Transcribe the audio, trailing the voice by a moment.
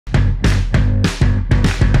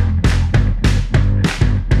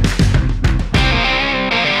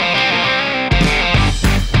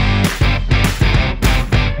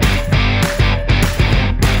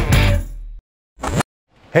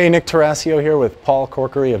Hey, Nick Tarasio here with Paul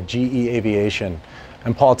Corkery of GE Aviation.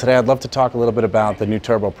 And Paul, today I'd love to talk a little bit about the new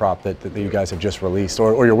turboprop that you guys have just released,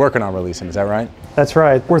 or you're working on releasing, is that right? That's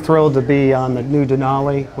right. We're thrilled to be on the new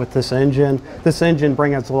Denali with this engine. This engine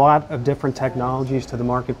brings us a lot of different technologies to the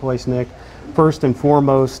marketplace, Nick. First and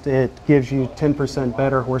foremost, it gives you 10%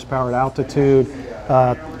 better horsepower at altitude,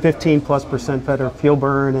 15+% better fuel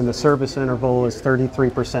burn, and the service interval is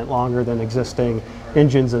 33% longer than existing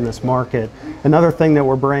engines in this market. Another thing that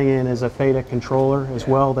we're bringing is a FADEC controller as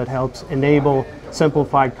well that helps enable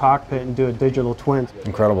simplified cockpit and do a digital twin.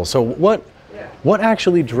 Incredible. So what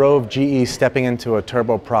actually drove GE stepping into a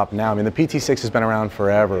turboprop now? I mean, the PT6 has been around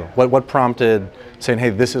forever. What prompted saying,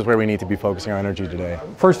 hey, this is where we need to be focusing our energy today?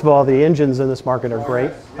 First of all, the engines in this market are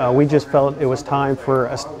great. We just felt it was time for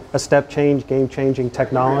a step change, game-changing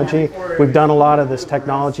technology. We've done a lot of this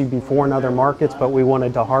technology before in other markets, but we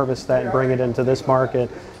wanted to harvest that and bring it into this market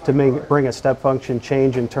to bring a step function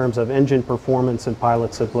change in terms of engine performance and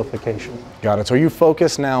pilot simplification. Got it. So are you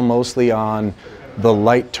focused now mostly on the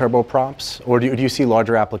light turboprops, or do you see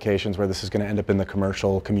larger applications where this is going to end up in the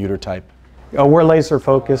commercial commuter type? We're laser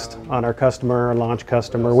focused on our customer, our launch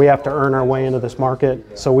customer. We have to earn our way into this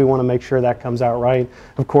market, so we want to make sure that comes out right.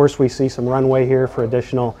 Of course, we see some runway here for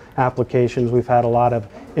additional applications. We've had a lot of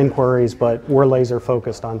inquiries, but we're laser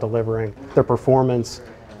focused on delivering the performance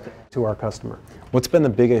to our customer. What's been the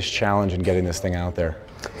biggest challenge in getting this thing out there?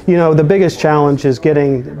 You know, the biggest challenge is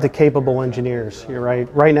getting the capable engineers. You're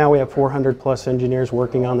right. Right now we have 400+ engineers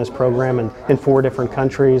working on this program in 4 different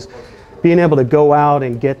countries. Being able to go out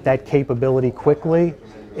and get that capability quickly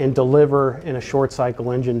and deliver in a short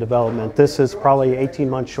cycle engine development. This is probably 18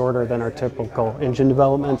 months shorter than our typical engine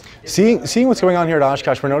development. Seeing what's going on here at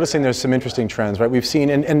Oshkosh, we're noticing there's some interesting trends, right? We've seen,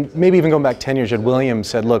 and maybe even going back 10 years, Williams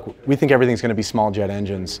said, look, we think everything's going to be small jet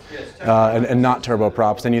engines and not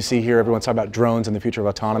turboprops. Then you see here everyone's talking about drones and the future of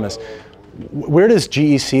autonomous. Where does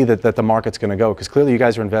GE see that the market's going to go? Because clearly you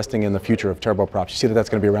guys are investing in the future of turboprops. You see that that's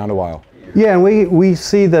going to be around a while. Yeah, and we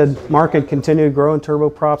see the market continue to grow in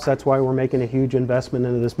turboprops. That's why we're making a huge investment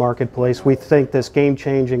into this marketplace. We think this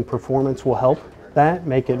game-changing performance will help that,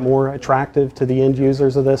 make it more attractive to the end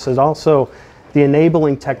users of this. And also the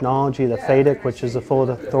enabling technology, the FADEC, which is the full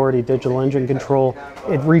authority digital engine control,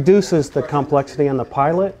 it reduces the complexity on the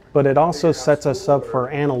pilot, but it also sets us up for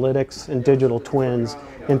analytics and digital twins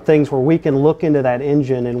and things where we can look into that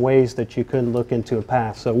engine in ways that you couldn't look into in the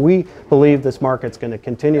past. So we believe this market's going to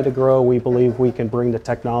continue to grow. We believe we can bring the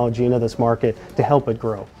technology into this market to help it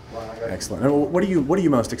grow. Excellent. And what are you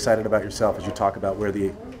most excited about yourself as you talk about where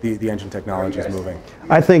the engine technology is moving?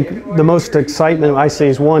 I think the most excitement I see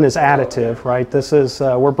is one is additive, right? This is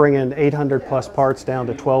we're bringing 800+ parts down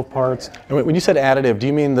to 12 parts. And when you said additive, do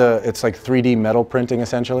you mean it's like 3D metal printing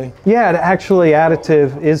essentially? Yeah, actually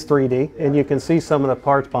additive is 3D, and you can see some of the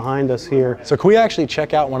parts behind us here. So can we actually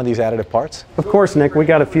check out one of these additive parts? Of course, Nick. We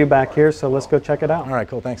got a few back here, so let's go check it out. All right,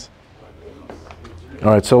 cool, thanks.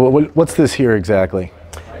 All right, so what's this here exactly?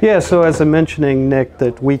 Yeah, so as I'm mentioning, Nick,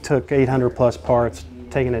 that we took 800+ parts,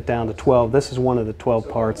 taking it down to 12. This is one of the 12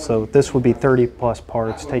 parts, so this would be 30+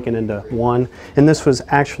 parts taken into one. And this was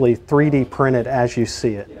actually 3D printed as you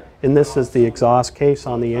see it. And this is the exhaust case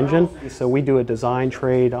on the engine. So we do a design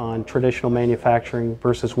trade on traditional manufacturing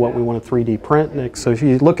versus what we want to 3D print, Nick. So if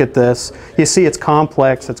you look at this, you see it's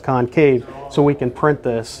complex, it's concave, so we can print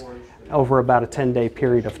this over about a 10-day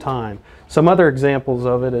period of time. Some other examples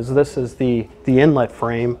of it is this is the inlet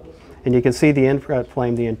frame, and you can see the inlet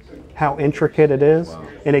frame, how intricate it is. Wow.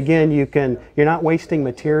 And again, you're not wasting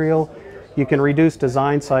material. You can reduce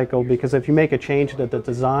design cycle because if you make a change to the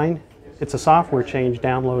design, it's a software change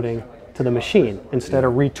downloading to the machine instead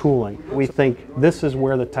of retooling. We think this is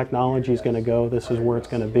where the technology is going to go. This is where it's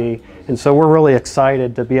going to be. And so we're really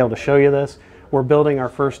excited to be able to show you this. We're building our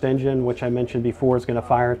first engine, which I mentioned before is going to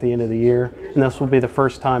fire at the end of the year, and this will be the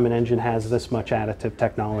first time an engine has this much additive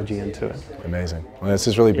technology into it. Amazing. Well, this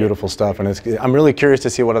is really beautiful stuff, and I'm really curious to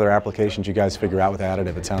see what other applications you guys figure out with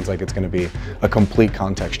additive. It sounds like it's going to be a complete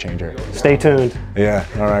context changer. Stay tuned. Yeah,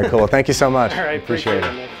 all right, cool. Thank you so much. All right, appreciate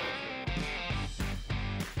it.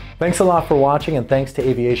 Thanks a lot for watching, and thanks to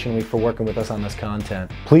Aviation Week for working with us on this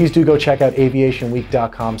content. Please do go check out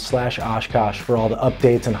aviationweek.com/Oshkosh for all the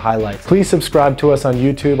updates and highlights. Please subscribe to us on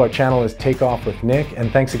YouTube. Our channel is Take Off with Nick,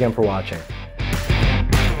 and thanks again for watching.